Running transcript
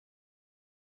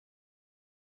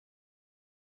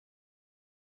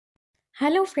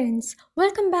Hello friends,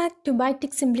 welcome back to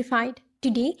Biotech Simplified.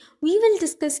 Today we will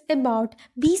discuss about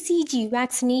BCG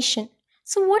vaccination.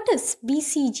 So what is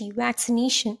BCG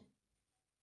vaccination?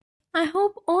 I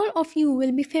hope all of you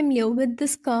will be familiar with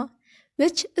this scar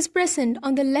which is present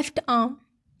on the left arm.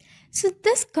 So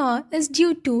this scar is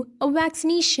due to a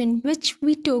vaccination which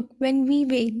we took when we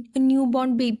weighed a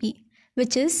newborn baby,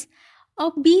 which is a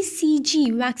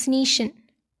BCG vaccination.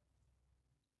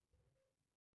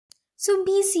 So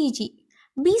BCG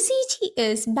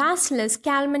is Bacillus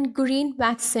Calmette Guérin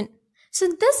vaccine. So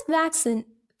this vaccine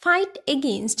fight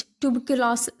against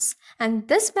tuberculosis, and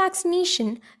this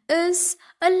vaccination is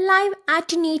a live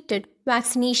attenuated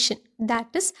vaccination. That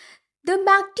is, the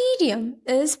bacterium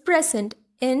is present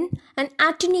in an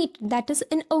attenuated, that is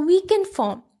in a weakened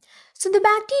form. So the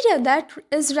bacteria that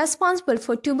is responsible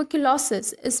for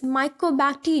tuberculosis is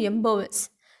Mycobacterium bovis.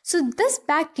 So this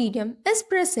bacterium is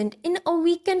present in a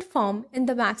weakened form in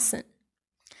the vaccine.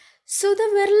 So the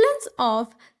virulence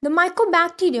of the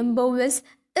Mycobacterium bovis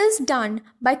is done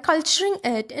by culturing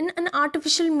it in an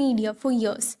artificial media for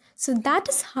years. So that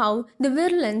is how the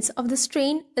virulence of the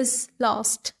strain is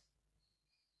lost.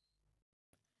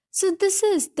 So this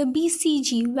is the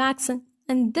BCG vaccine,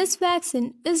 and this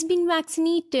vaccine is being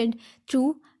vaccinated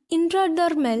through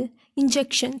intradermal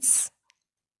injections.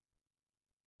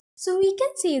 So we can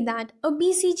say that a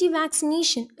BCG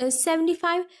vaccination is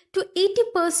 75 to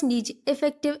 80%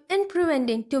 effective in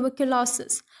preventing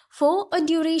tuberculosis for a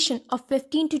duration of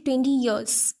 15 to 20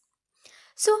 years.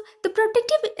 So the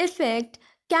protective effect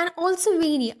can also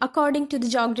vary according to the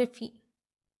geography.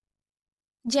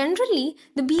 Generally,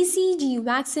 the BCG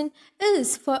vaccine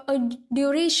is for a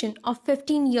duration of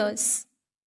 15 years.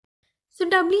 So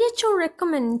WHO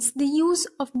recommends the use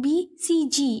of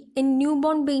BCG in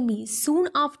newborn babies soon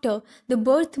after the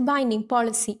birth binding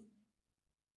policy.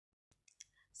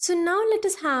 So now let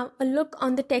us have a look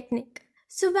on the technique.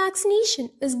 So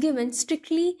vaccination is given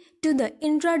strictly to the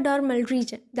intradermal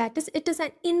region. That is, it is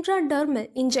an intradermal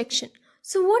injection.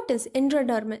 So what is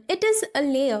intradermal? It is a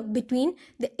layer between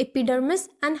the epidermis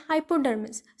and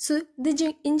hypodermis. So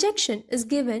the injection is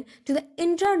given to the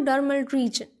intradermal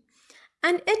region.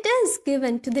 And it is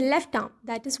given to the left arm,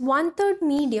 that is 1/3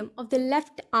 medium of the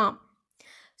left arm.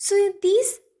 So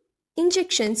these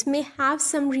injections may have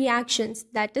some reactions,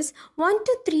 that is 1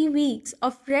 to 3 weeks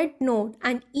of red node,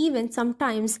 and even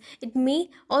sometimes it may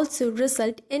also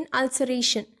result in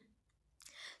ulceration.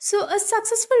 So a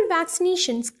successful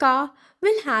vaccination scar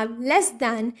will have less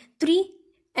than 3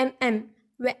 mm,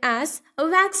 whereas a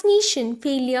vaccination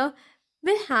failure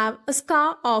will have a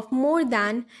scar of more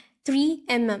than 3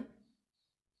 mm.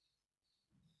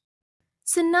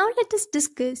 So now let us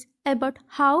discuss about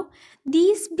how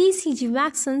these BCG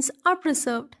vaccines are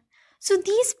preserved. So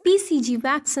these BCG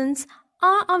vaccines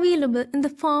are available in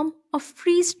the form of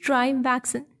freeze-dry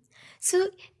vaccine. So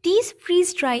these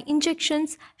freeze-dry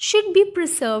injections should be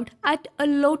preserved at a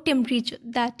low temperature,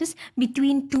 that is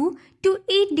between 2 to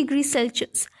 8 degrees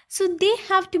Celsius. So they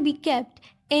have to be kept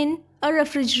in a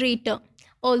refrigerator.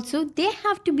 Also, they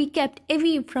have to be kept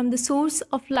away from the source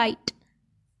of light.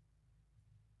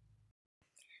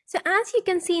 So as you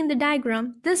can see in the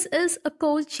diagram, this is a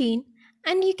cold chain,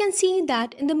 and you can see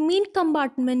that in the main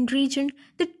compartment region,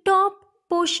 the top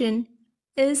portion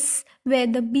is where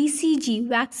the BCG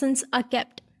vaccines are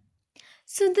kept.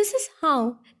 So this is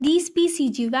how these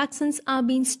BCG vaccines are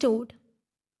being stored.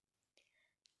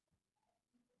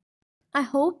 I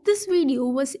hope this video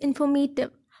was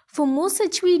informative. For more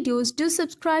such videos, do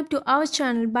subscribe to our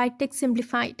channel Biotech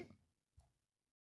Simplified.